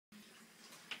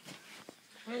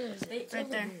Where is it? Right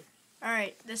there.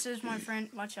 Alright, this is my friend.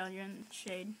 Watch out, you're in the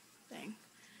shade thing.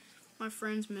 My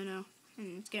friend's Minnow,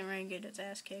 and it's getting ready to get its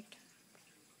ass kicked.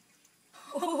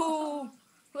 Oh,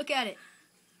 look at it.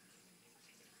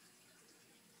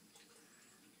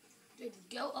 Dude,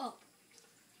 go up.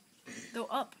 Go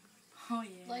up. Oh,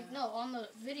 yeah. Like, no, on the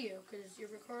video, because you're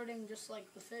recording just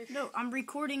like the fish. No, I'm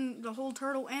recording the whole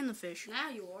turtle and the fish. Now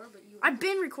you are, but you... I've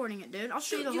been recording it, dude. I'll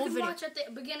show you the whole video. You can watch at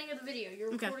the beginning of the video.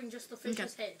 You're recording just the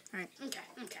fish's head. Alright. Okay.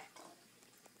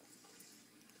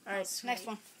 Alright, next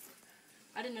one.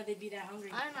 I didn't know they'd be that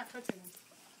hungry. I'm not touching them.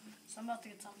 So I'm about to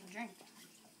get something to drink.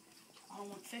 I don't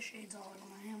want fish aids all over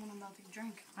my hand when I'm about to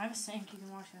drink. I have a sink. You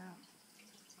can wash it out.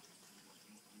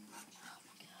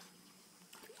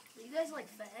 Are you guys like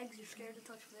fags? You're scared to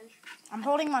touch fish? I'm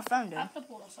holding my phone, dude. I have to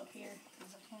pull this up here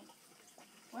because I can't.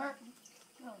 Where?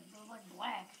 No, they're like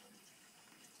black.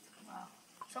 Wow.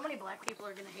 So many black people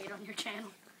are gonna hate on your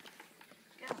channel.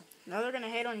 Yeah. No, they're gonna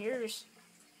hate on yours.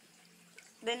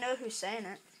 They know who's saying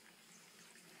it.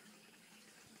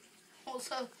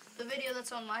 Also, the video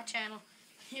that's on my channel,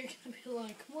 you're gonna be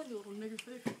like, "Come on, you little nigger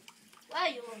fish." Wow,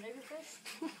 you little nigger fish.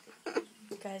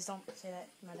 Guys, don't say that.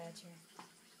 My dad's here.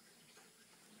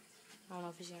 I don't know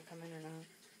if he's gonna come in or not.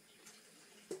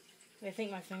 I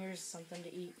think my finger's something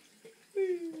to eat.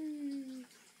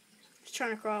 He's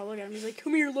trying to crawl. Look at him. He's like,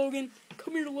 "Come here, Logan.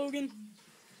 Come here, Logan."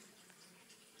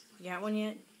 You got one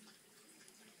yet?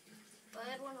 I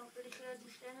had one already. Should I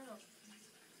be standing up?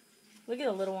 Look at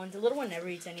the little one. The little one never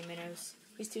eats any minnows.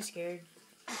 He's too scared.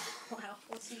 Wow,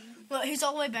 what's he? Well, he's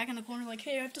all the way back in the corner like,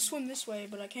 "Hey, I have to swim this way,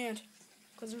 but I can't.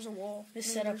 Because there's a wall." This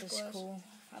And setup there's is glass. cool.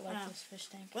 I like this fish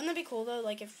tank. Wouldn't that be cool, though?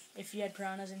 Like, If you had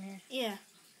piranhas in here. Yeah.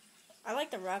 I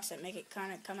like the rocks that make it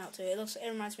kind of come out, too. It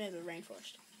reminds me of the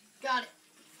rainforest. Got it.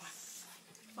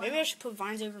 Maybe I should put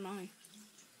vines over mine.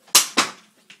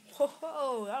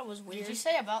 Whoa, that was weird. Did you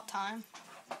say about time,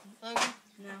 Logan?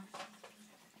 No.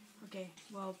 Okay,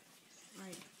 well,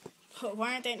 right.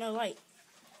 Why aren't they no light?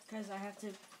 Because I have to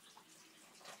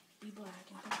be black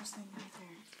and put this thing right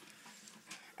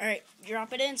there. Alright,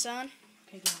 drop it in, son.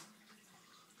 Okay, go.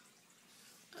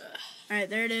 Alright,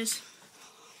 there it is.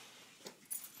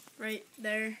 Right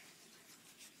there.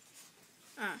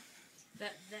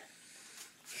 That.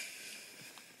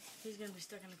 He's gonna be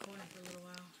stuck in the corner for a little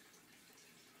while.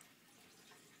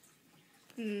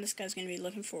 And this guy's gonna be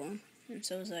looking for him. And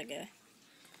so is that guy.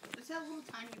 It's that little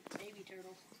tiny baby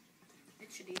turtle.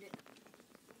 It should eat it.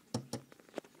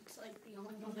 It's like the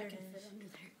only one that can fit under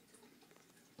there.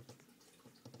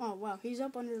 Oh, wow. He's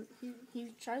up under...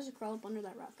 He tries to crawl up under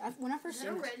that rock. When I first Is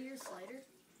seen that a this... red ear slider?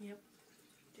 Yep.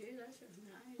 Dude, that's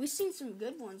nice. We've seen some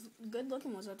good ones.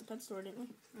 Good-looking ones at the pet store, didn't we?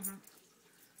 Uh-huh.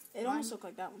 It almost looked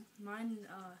like that one. Mine,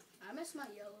 I miss my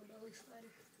yellow belly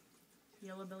spider.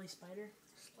 yellow belly spider.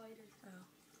 Spider. Oh.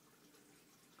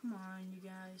 Come on, you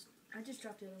guys. I just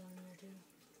dropped the other one in there, too.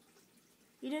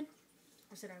 You did?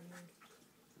 I said I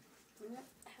would.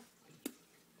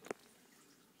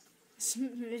 This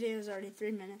video is already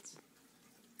 3 minutes.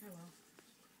 I will.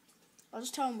 I'll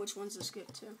just tell them which ones to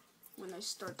skip to when they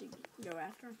start to go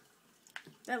after him.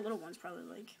 That little one's probably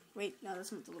like... Wait, no,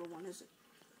 that's not the little one, is it?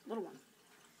 Little one.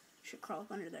 Should crawl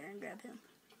up under there and grab him.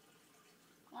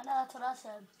 I know, that's what I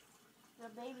said. The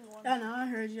baby one. I know, I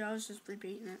heard you. I was just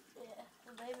repeating it. Yeah,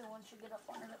 the baby one should get up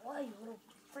under it. Why, you little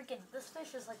freaking... This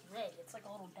fish is like red. It's like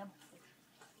a little devil fish.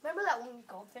 Remember that one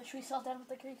goldfish we saw down at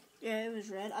the creek? Yeah, it was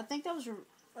red. I think that was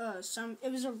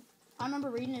I remember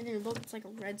reading it in a book. It's like a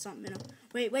red something minnow.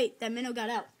 Wait, that minnow got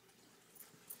out.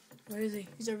 Where is he?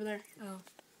 He's over there. Oh.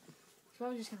 He's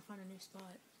probably just gonna find a new spot.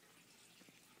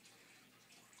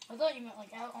 I thought you meant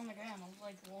like out on the ground. I was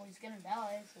like, well, he's gonna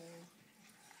die, so...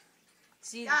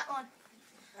 See? Got one.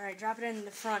 Alright, drop it in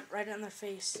the front, right on their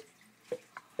face.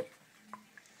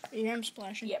 You hear him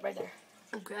splashing? Yeah, right there.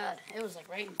 Oh, God. It was like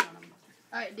right in front of him.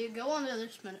 Alright, dude, go on the other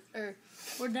spin.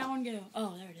 Where'd that one go?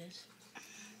 Oh, there it is.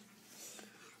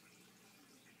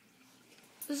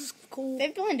 This is cool. They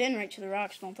blend in right to the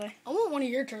rocks, don't they? I want one of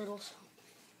your turtles.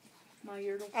 My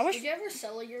yurtle. I wish. Did you ever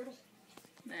sell a yurtle?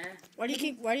 Nah. Why do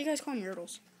you guys call them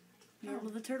yurtles?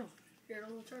 Yurtle the turtle.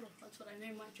 Yurtle the turtle. That's what I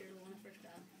named my turtle when I first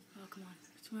got him. Oh, come on.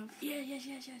 Swim. Yeah,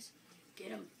 yes. Get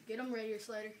him. Get him, red ear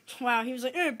slider. Wow, he was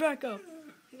like, back up.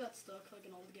 He got stuck like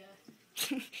an old guy.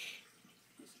 He's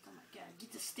like, oh my God,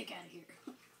 get the stick out of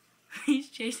here. He's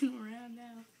chasing him around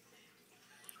now.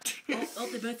 Oh,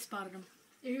 they both spotted him.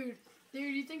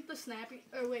 Dude, you think the snapping...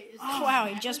 Oh, wait. Is Oh, wow,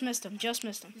 he just missed him.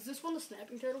 Is this one the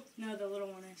snapping turtle? No, the little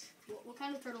one is. What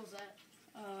kind of turtle is that?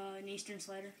 An eastern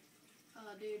slider.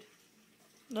 Dude.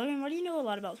 Logan, why do you know a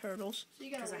lot about turtles? So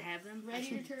you got Because I have them. red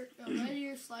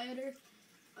ear slider,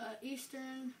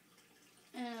 eastern,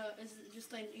 Is it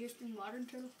just an eastern modern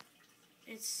turtle?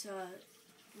 It's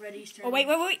red eastern. Oh, wait.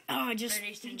 Oh, I just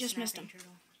Red eastern he just missed him. snapping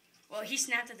turtle. Well, he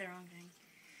snapped at the wrong thing.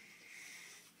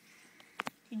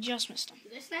 You just missed him. Do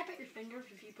they snap at your finger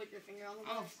if you put your finger on them?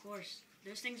 Oh, of course.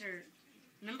 Those things are...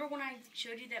 Remember when I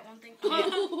showed you that one thing?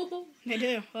 They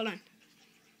do. Hold on.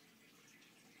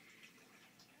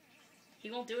 He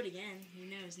won't do it again. He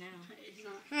knows now. It's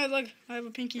not. Oh, look. I have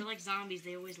a pinky. They're like zombies.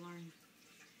 They always learn.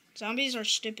 Zombies are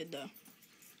stupid, though.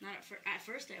 Not at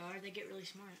first they are. They get really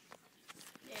smart.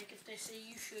 Yeah, if they see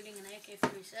you shooting an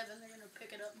AK-47, they're gonna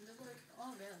pick it up and they're like,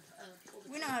 "Oh god, pull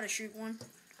the We know how to shoot one.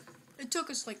 It took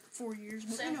us like 4 years,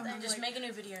 but Same we know thing, how to Just like, make a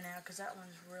new video now, because that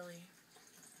one's really